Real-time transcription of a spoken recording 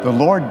The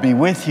Lord be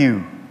with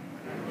you.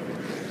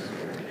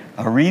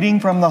 A reading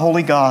from the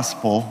Holy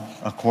Gospel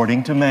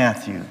according to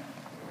Matthew.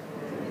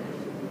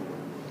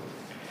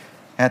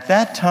 At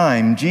that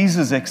time,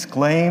 Jesus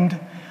exclaimed,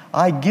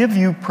 "I give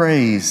you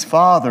praise,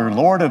 Father,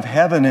 Lord of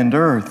heaven and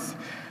earth,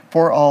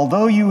 for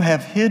although you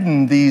have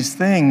hidden these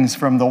things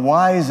from the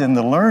wise and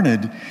the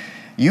learned,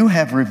 you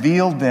have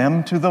revealed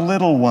them to the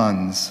little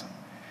ones.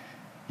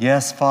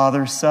 Yes,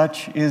 Father,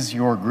 such is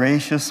your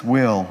gracious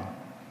will.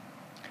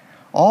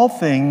 All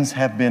things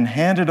have been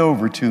handed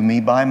over to me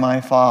by my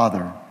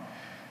Father.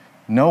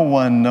 No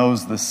one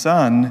knows the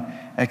Son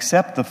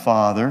except the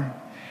Father,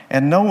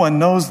 and no one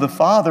knows the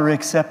Father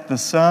except the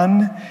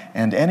Son,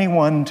 and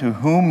anyone to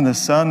whom the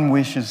Son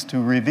wishes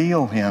to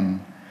reveal him.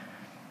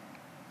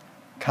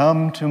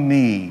 Come to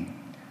me,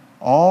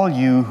 all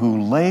you who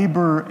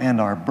labor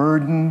and are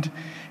burdened,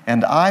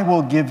 and I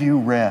will give you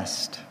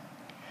rest.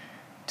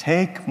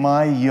 Take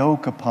my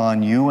yoke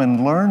upon you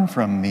and learn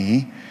from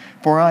me,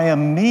 for I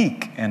am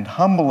meek and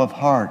humble of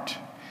heart,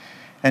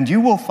 and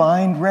you will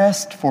find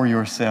rest for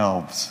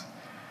yourselves.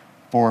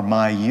 For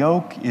my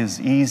yoke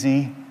is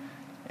easy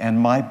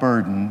and my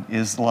burden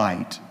is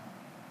light."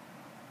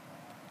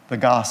 The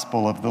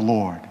Gospel of the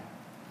Lord.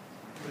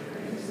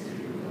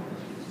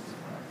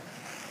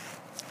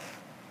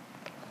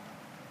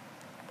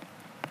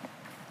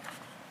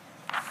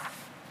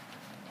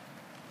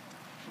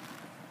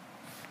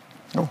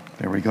 Oh,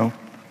 there we go.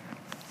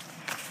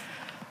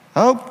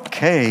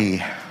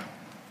 Okay.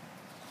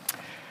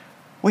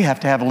 We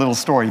have to have a little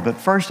story, but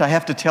first I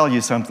have to tell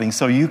you something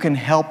so you can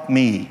help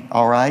me,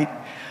 all right?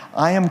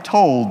 I am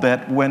told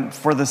that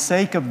for the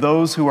sake of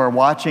those who are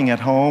watching at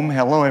home,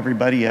 hello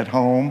everybody at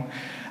home,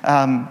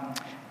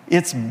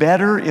 it's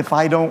better if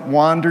I don't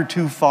wander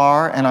too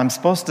far, and I'm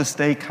supposed to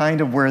stay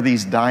kind of where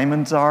these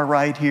diamonds are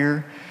right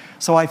here.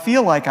 So I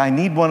feel like I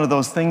need one of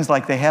those things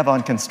like they have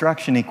on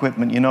construction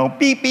equipment,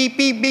 beep, beep,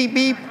 beep, beep,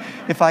 beep,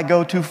 if I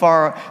go too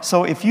far.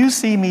 So if you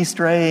see me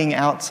straying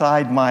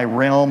outside my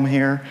realm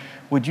here,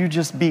 would you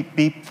just beep,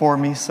 beep for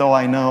me so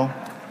I know?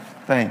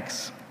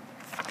 Thanks.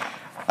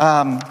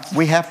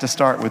 We have to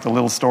start with a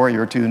little story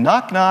or two.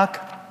 Knock, knock.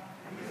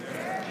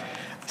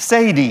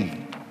 Sadie.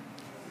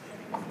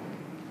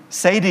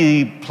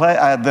 Sadie,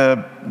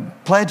 the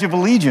Pledge of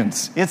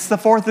Allegiance. It's the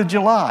 4th of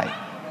July.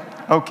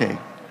 Okay.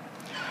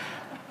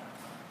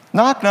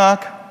 Knock,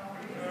 knock.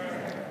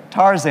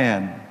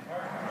 Tarzan.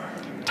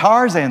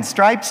 Tarzan,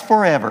 stripes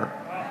forever.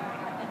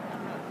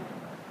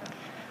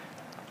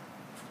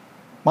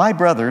 My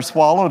brother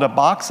swallowed a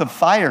box of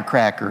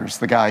firecrackers,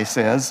 the guy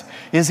says.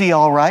 "Is he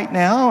all right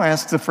now?"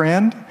 asks a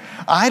friend.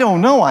 "I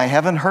don't know. I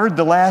haven't heard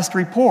the last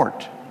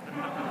report."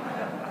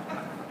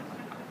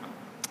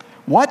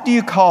 What do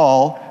you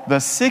call the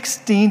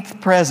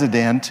 16th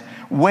president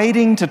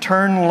waiting to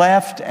turn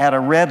left at a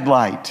red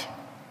light?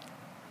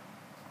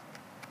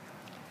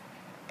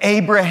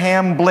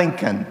 Abraham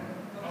Lincoln.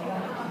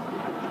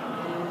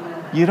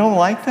 You don't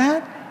like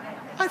that?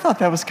 I thought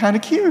that was kind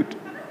of cute.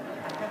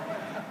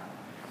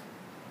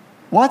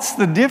 What's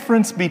the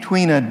difference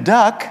between a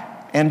duck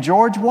and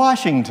George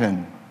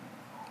Washington?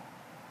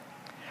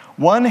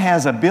 One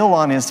has a bill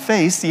on his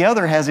face, the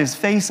other has his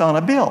face on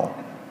a bill.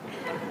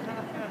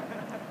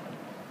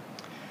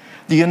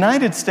 The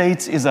United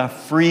States is a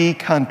free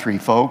country,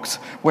 folks,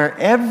 where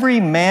every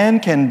man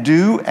can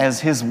do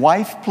as his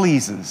wife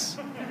pleases.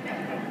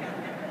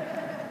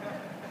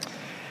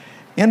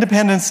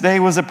 Independence Day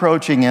was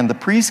approaching, and the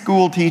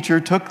preschool teacher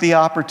took the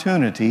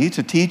opportunity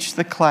to teach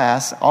the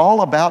class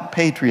all about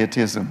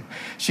patriotism.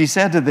 She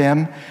said to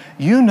them,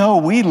 "You know,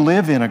 we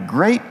live in a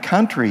great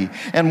country,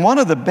 and one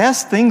of the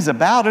best things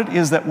about it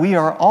is that we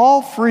are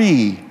all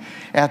free."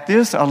 At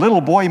this, a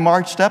little boy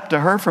marched up to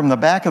her from the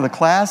back of the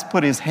class,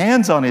 put his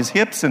hands on his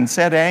hips, and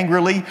said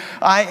angrily,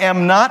 "I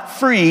am not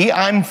free,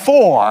 I'm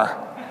for."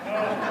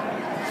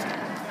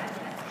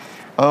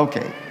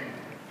 Okay.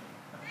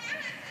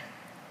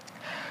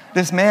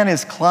 This man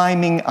is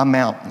climbing a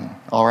mountain,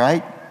 all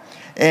right?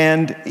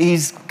 And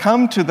he's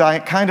come to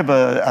kind of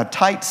a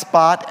tight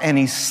spot, and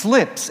he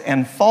slips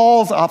and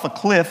falls off a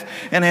cliff.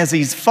 And as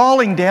he's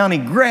falling down, he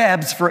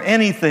grabs for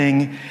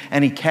anything,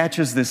 and he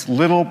catches this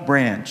little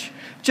branch,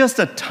 just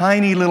a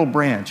tiny little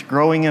branch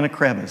growing in a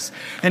crevice.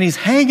 And he's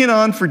hanging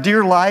on for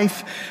dear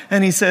life,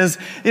 and he says,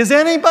 "Is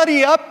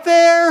anybody up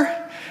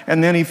there?"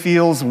 And then he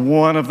feels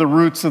one of the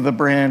roots of the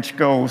branch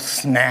go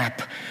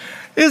snap.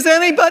 "Is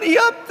anybody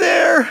up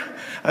there?"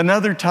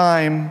 Another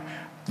time,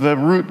 the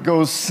root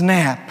goes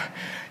snap.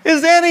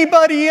 "Is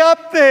anybody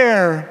up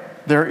there?"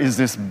 There is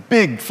this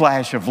big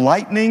flash of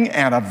lightning,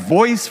 and a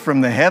voice from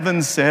the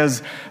heavens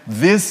says,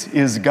 "This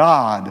is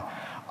God.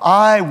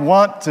 I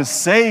want to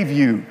save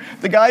you."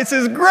 The guy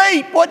says,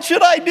 "Great, what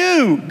should I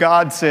do?"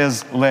 God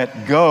says,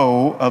 "Let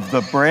go of the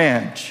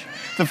branch."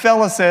 The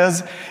fella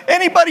says,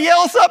 "Anybody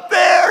else up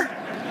there?"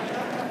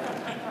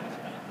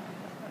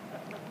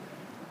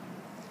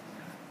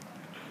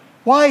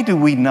 Why do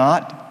we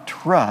not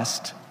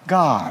trust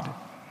God?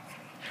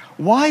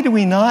 Why do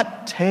we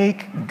not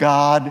take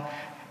God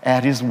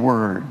at His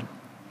word?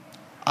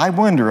 I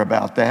wonder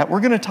about that. We're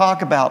going to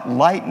talk about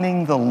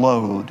lightening the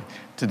load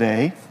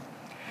today.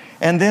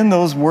 And then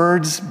those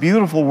words,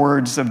 beautiful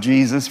words of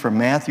Jesus from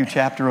Matthew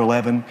chapter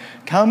 11,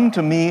 "Come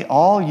to me,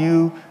 all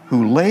you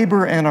who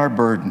labor and are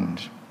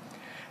burdened."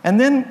 And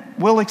then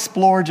we'll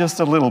explore just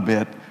a little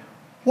bit,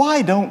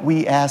 why don't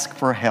we ask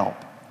for help?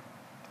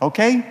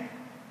 Okay?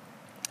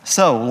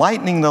 So,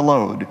 lightening the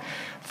load.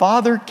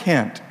 Father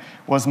Kent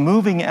was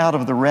moving out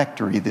of the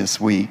rectory this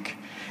week,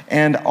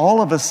 and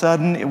all of a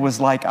sudden it was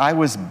like I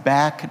was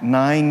back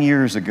 9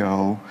 years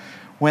ago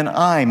when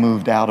I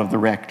moved out of the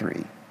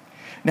rectory.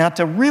 Now,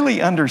 to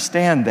really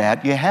understand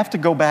that, you have to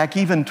go back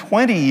even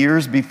 20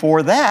 years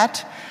before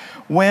that,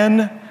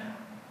 when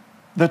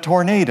the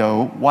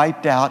tornado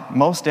wiped out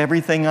most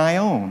everything I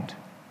owned.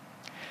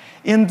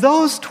 In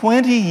those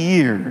 20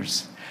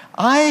 years,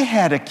 I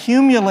had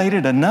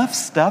accumulated enough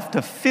stuff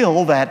to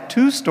fill that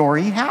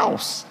 2-story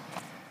house.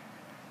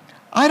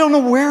 I don't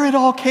know where it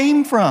all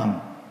came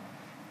from.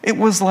 It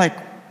was like,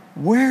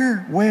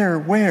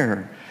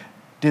 where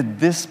did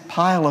this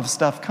pile of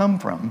stuff come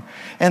from?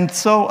 And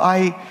so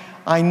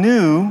I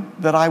knew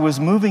that I was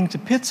moving to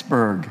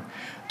Pittsburgh,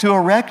 to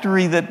a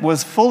rectory that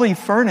was fully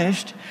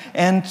furnished,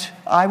 and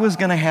I was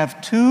going to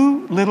have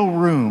 2 little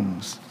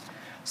rooms.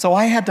 So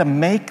I had to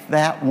make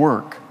that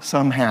work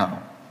somehow.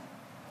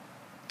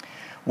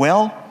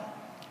 Well,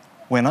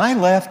 when I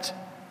left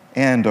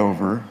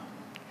Andover,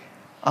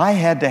 I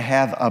had to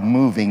have a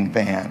moving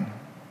van.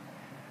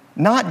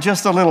 Not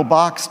just a little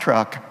box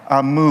truck,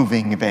 a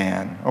moving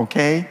van,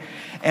 okay?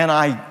 And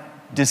I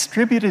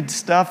distributed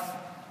stuff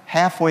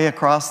halfway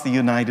across the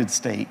United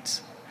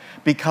States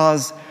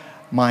because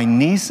my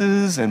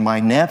nieces and my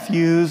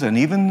nephews and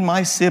even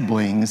my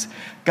siblings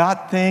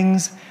got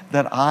things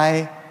that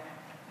I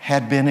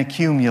had been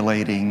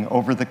accumulating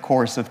over the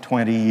course of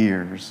 20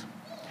 years.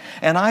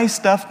 And I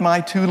stuffed my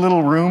 2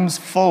 little rooms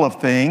full of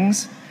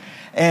things,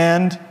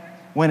 and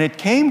when it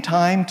came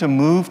time to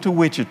move to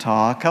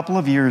Wichita a couple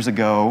of years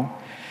ago,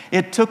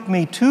 it took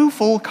me 2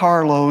 full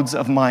carloads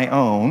of my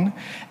own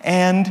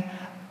and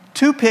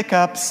 2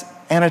 pickups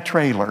and a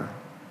trailer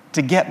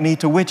to get me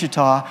to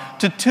Wichita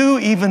to 2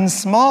 even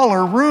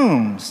smaller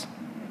rooms.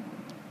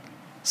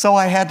 So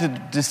I had to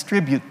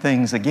distribute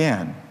things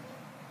again.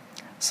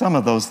 Some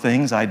of those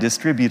things I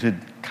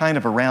distributed kind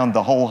of around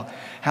the whole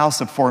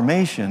house of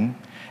formation,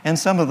 and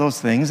some of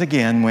those things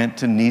again went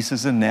to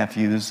nieces and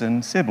nephews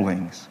and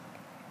siblings.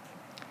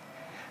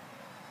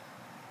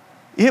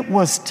 It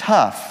was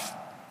tough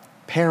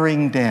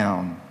paring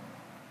down.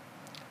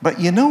 But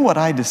you know what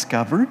I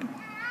discovered?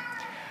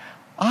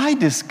 I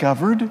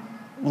discovered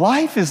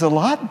life is a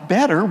lot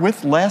better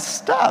with less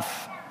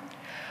stuff.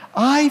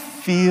 I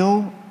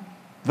feel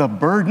the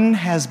burden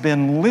has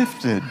been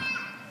lifted.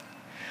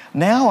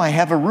 Now I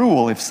have a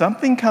rule. If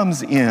something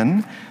comes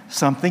in,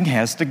 something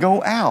has to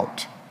go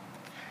out.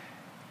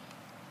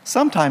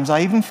 Sometimes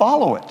I even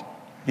follow it,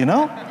 you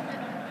know?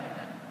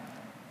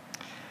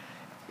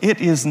 It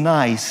is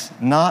nice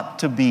not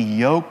to be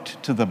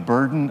yoked to the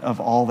burden of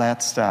all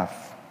that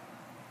stuff.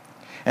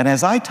 And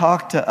as I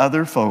talk to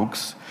other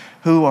folks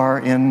who are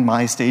in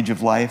my stage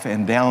of life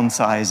and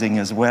downsizing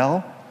as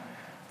well,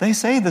 they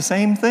say the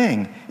same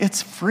thing.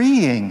 It's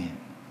freeing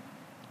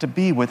to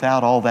be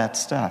without all that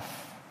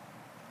stuff.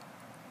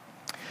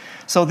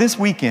 So this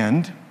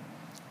weekend,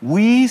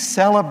 we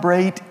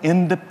celebrate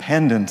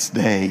Independence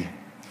Day.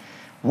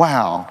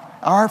 Wow,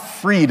 our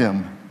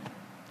freedom.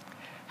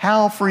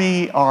 How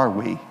free are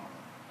we?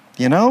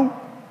 You know,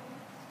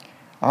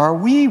 are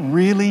we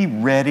really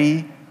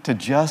ready to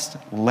just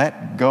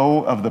let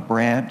go of the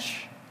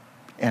branch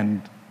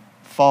and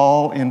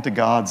fall into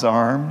God's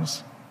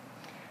arms?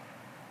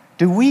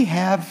 Do we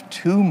have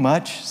too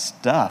much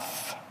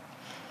stuff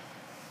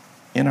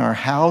in our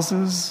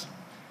houses,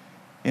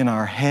 in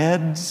our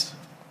heads,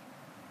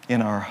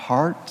 in our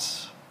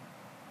hearts?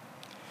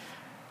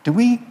 Do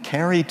we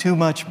carry too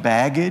much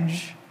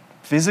baggage?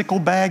 Physical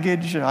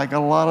baggage, I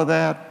got a lot of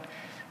that.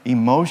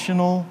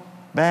 Emotional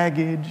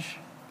baggage.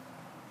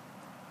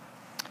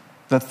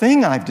 The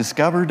thing I've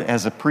discovered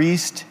as a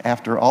priest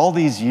after all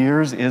these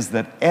years is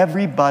that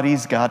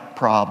everybody's got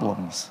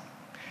problems.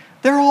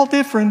 They're all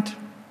different,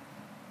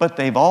 but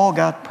they've all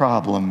got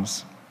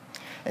problems.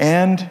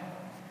 And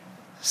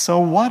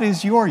so what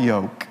is your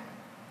yoke?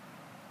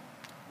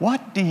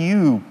 What do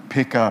you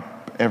pick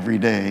up every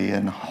day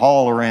and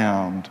haul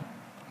around?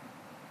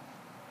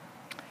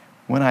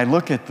 When I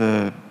look at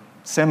the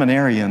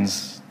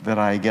seminarians that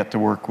I get to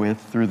work with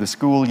through the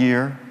school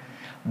year,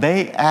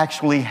 they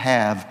actually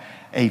have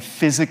a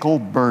physical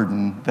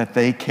burden that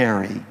they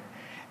carry.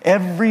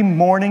 Every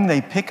morning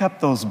they pick up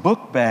those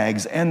book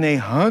bags and they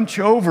hunch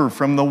over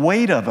from the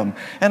weight of them.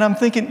 And I'm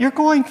thinking, you're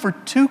going for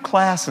 2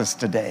 classes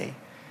today.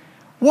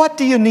 What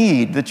do you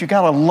need that you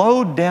got to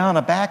load down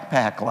a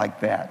backpack like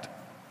that?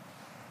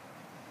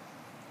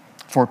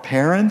 For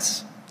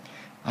parents,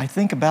 I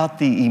think about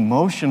the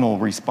emotional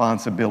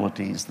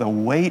responsibilities, the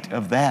weight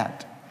of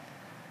that,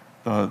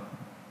 the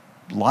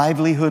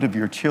livelihood of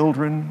your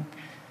children,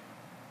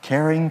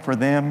 caring for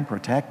them,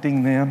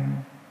 protecting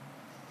them.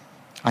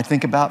 I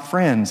think about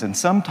friends, and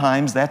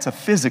sometimes that's a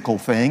physical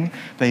thing.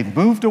 They've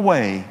moved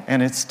away,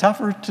 and it's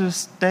tougher to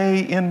stay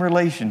in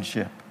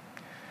relationship.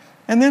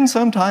 And then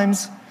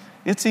sometimes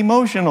it's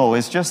emotional.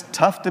 It's just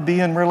tough to be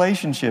in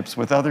relationships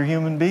with other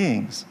human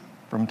beings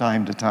from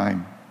time to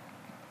time.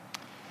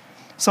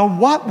 So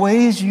what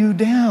weighs you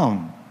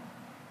down?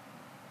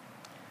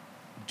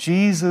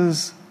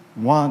 Jesus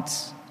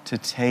wants to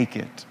take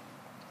it.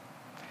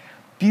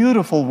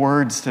 Beautiful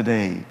words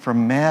today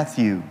from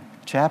Matthew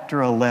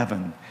chapter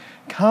 11.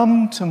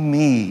 Come to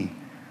me,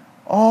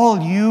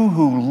 all you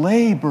who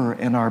labor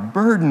and are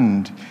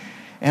burdened,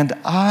 and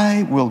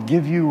I will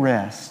give you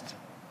rest.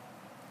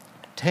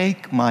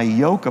 Take my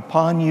yoke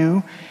upon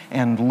you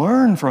and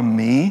learn from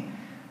me,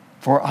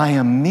 for I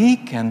am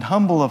meek and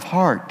humble of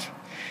heart,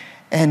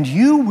 and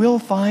you will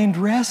find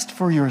rest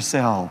for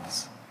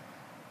yourselves.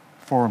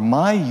 For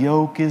my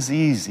yoke is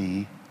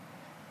easy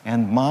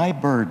and my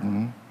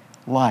burden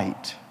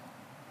light.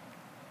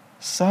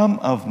 Some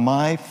of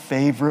my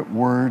favorite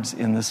words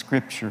in the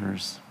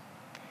Scriptures.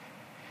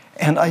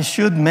 And I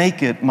should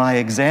make it my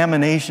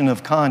examination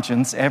of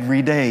conscience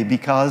every day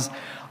because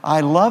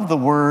I love the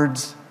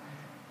words,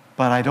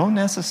 but I don't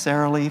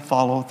necessarily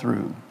follow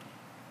through.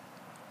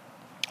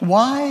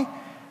 Why?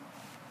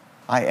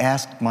 I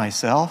asked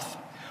myself,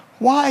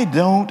 why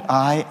don't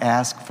I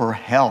ask for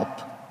help?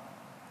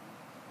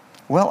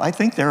 Well, I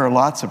think there are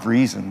lots of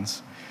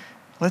reasons.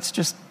 Let's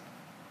just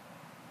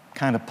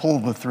kind of pull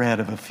the thread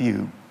of a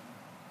few.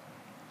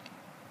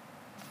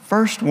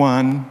 First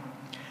one,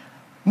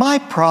 my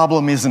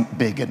problem isn't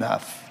big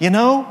enough, you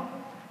know?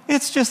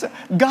 It's just,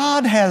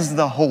 God has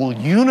the whole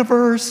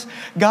universe.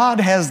 God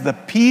has the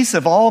peace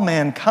of all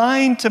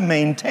mankind to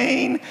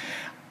maintain.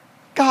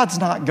 God's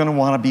not going to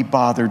want to be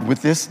bothered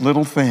with this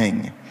little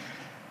thing.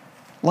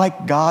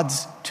 Like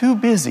God's too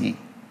busy.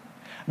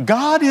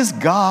 God is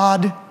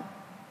God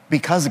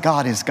because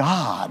God is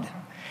God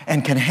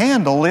and can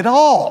handle it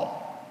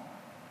all,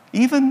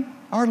 even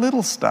our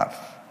little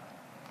stuff.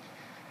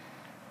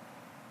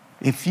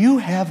 If you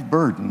have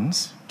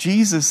burdens,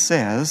 Jesus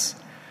says,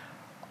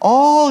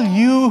 all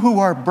you who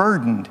are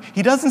burdened.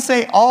 He doesn't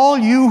say all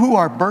you who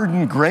are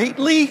burdened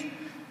greatly,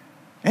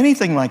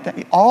 anything like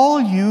that. All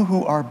you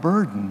who are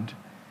burdened,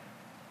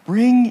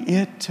 bring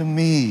it to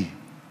me.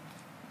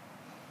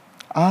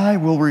 I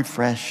will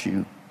refresh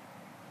you.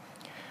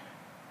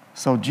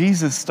 So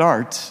Jesus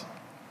starts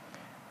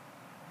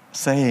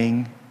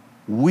saying,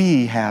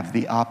 we have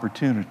the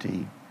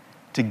opportunity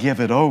to give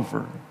it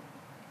over.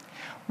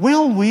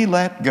 Will we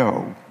let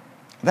go?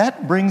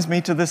 That brings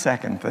me to the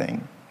second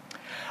thing.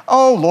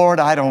 Oh, Lord,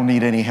 I don't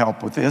need any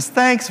help with this.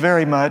 Thanks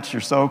very much.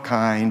 You're so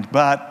kind,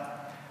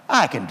 but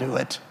I can do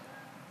it.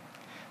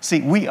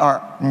 See, we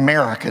are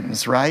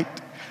Americans, right?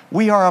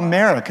 We are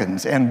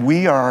Americans, and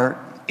we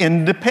are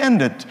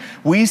independent.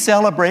 We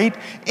celebrate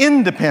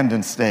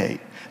Independence Day,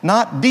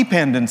 not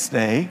Dependence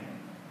Day.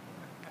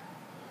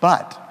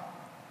 But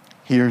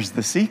here's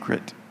the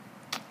secret.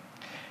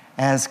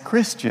 As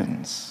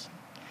Christians,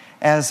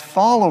 as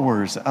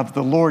followers of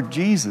the Lord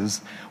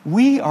Jesus,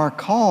 we are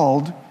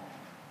called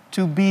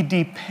to be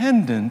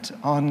dependent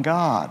on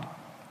God.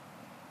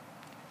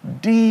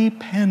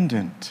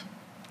 Dependent.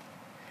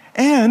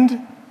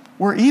 And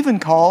we're even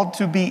called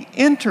to be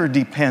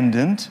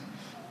interdependent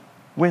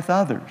with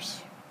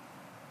others.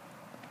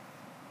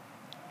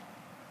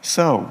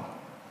 So,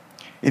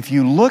 if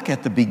you look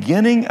at the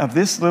beginning of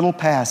this little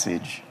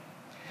passage,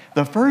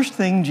 the first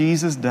thing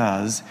Jesus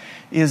does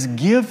is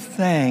give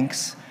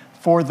thanks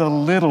for the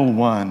little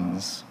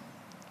ones,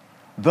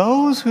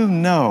 those who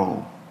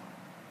know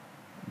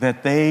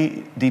that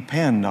they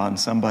depend on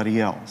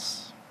somebody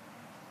else.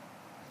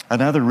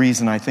 Another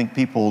reason I think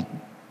people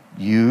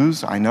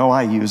use, I know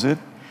I use it,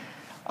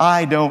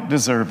 I don't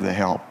deserve the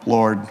help,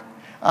 Lord.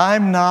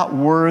 I'm not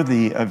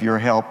worthy of your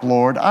help,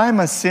 Lord. I'm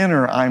a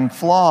sinner. I'm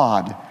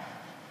flawed.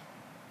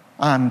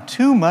 I'm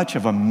too much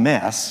of a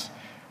mess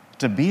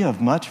to be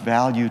of much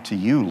value to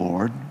you,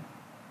 Lord.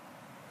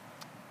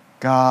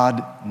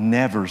 God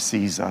never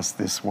sees us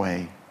this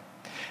way.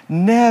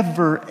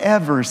 Never,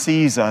 ever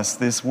sees us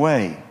this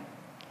way.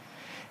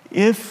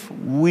 If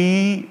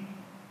we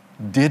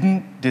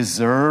didn't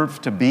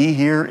deserve to be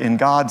here in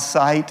God's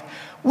sight,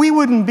 we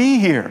wouldn't be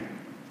here.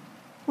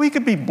 We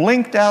could be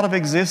blinked out of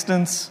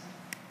existence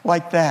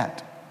like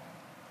that.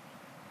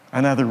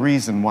 Another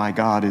reason why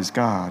God is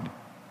God,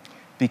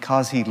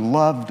 because He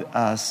loved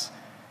us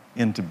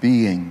into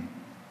being.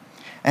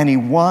 And He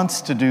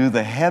wants to do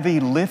the heavy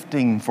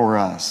lifting for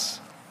us.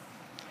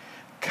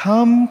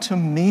 Come to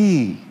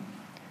me,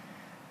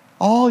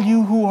 all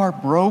you who are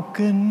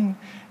broken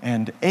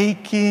and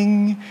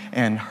aching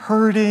and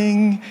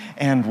hurting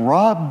and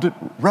rubbed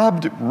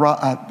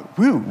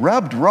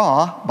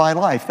raw by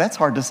life. That's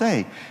hard to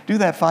say. Do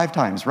that 5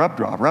 times. Rubbed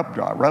raw, rubbed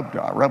raw, rubbed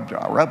raw, rubbed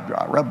raw, rubbed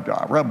raw, rubbed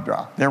raw, rubbed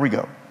raw. There we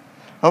go.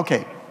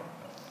 Okay,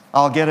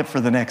 I'll get it for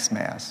the next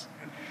Mass.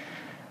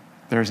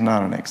 There's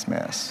not a next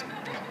Mass.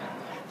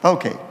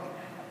 Okay.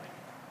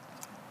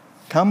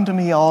 Come to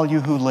me, all you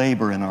who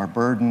labor and are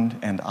burdened,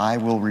 and I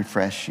will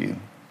refresh you.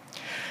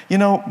 You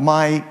know,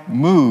 my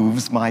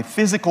moves, my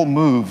physical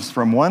moves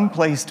from one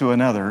place to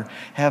another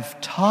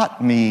have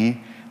taught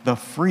me the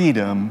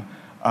freedom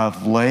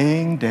of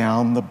laying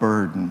down the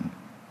burden,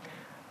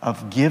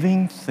 of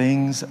giving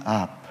things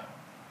up.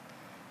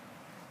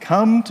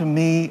 Come to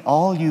me,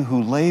 all you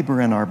who labor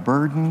and are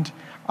burdened,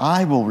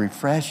 I will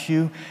refresh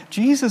you.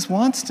 Jesus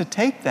wants to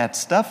take that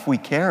stuff we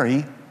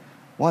carry,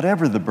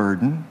 whatever the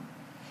burden.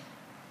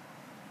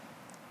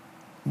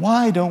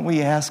 Why don't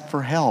we ask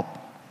for help?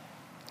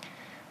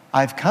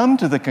 I've come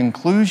to the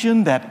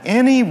conclusion that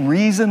any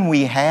reason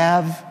we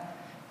have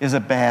is a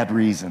bad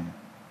reason.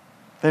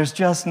 There's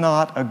just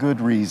not a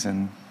good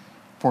reason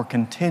for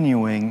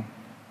continuing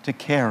to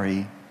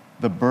carry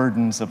the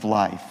burdens of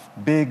life,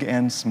 big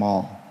and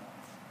small.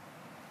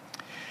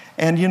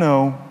 And you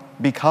know,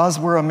 because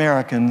we're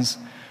Americans,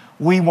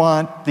 we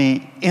want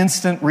the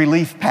instant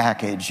relief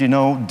package,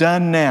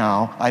 done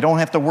now. I don't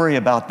have to worry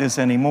about this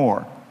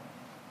anymore.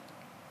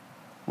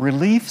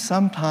 Relief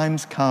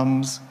sometimes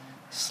comes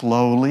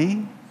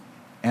slowly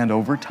and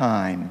over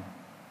time.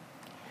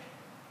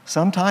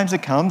 Sometimes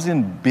it comes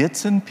in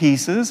bits and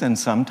pieces, and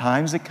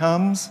sometimes it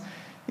comes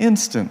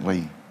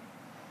instantly.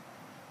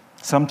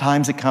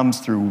 Sometimes it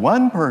comes through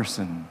one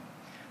person.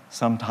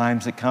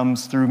 Sometimes it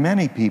comes through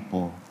many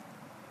people.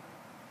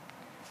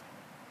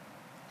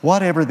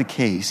 Whatever the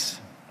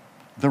case,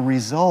 the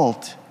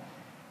result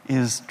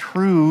is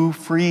true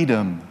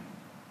freedom,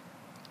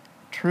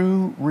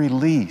 true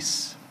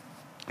release,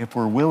 if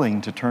we're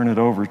willing to turn it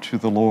over to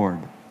the Lord.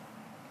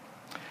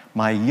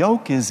 My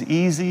yoke is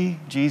easy,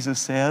 Jesus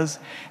says,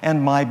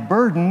 and my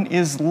burden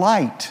is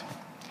light.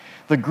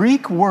 The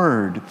Greek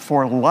word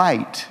for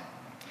light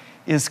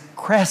is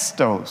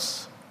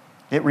Christos.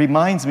 It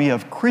reminds me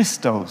of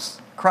Christos,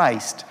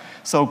 Christ.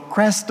 So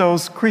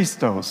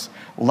Christos,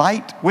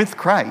 light with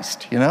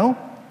Christ,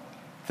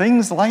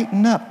 Things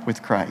lighten up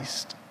with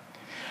Christ.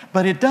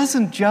 But it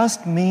doesn't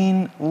just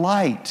mean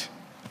light.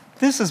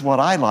 This is what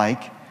I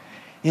like.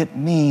 It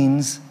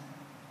means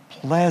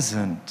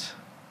pleasant.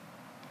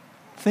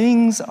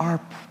 Things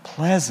are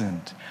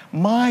pleasant.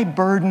 My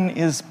burden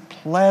is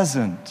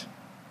pleasant.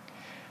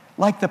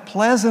 Like the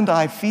pleasant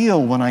I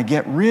feel when I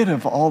get rid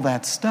of all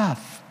that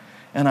stuff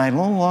and I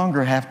no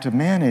longer have to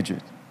manage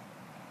it.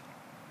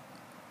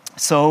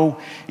 So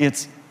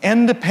it's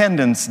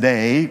Independence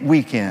Day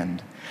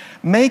weekend.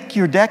 Make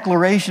your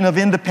declaration of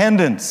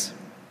independence.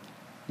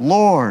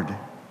 Lord,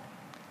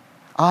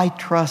 I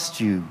trust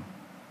you.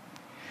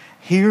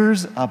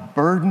 Here's a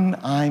burden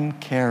I'm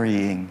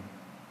carrying.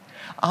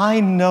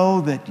 I know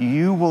that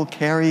you will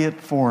carry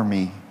it for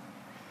me.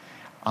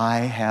 I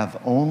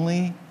have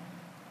only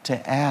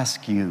to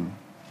ask you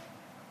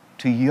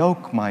to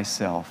yoke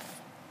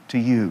myself to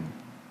you.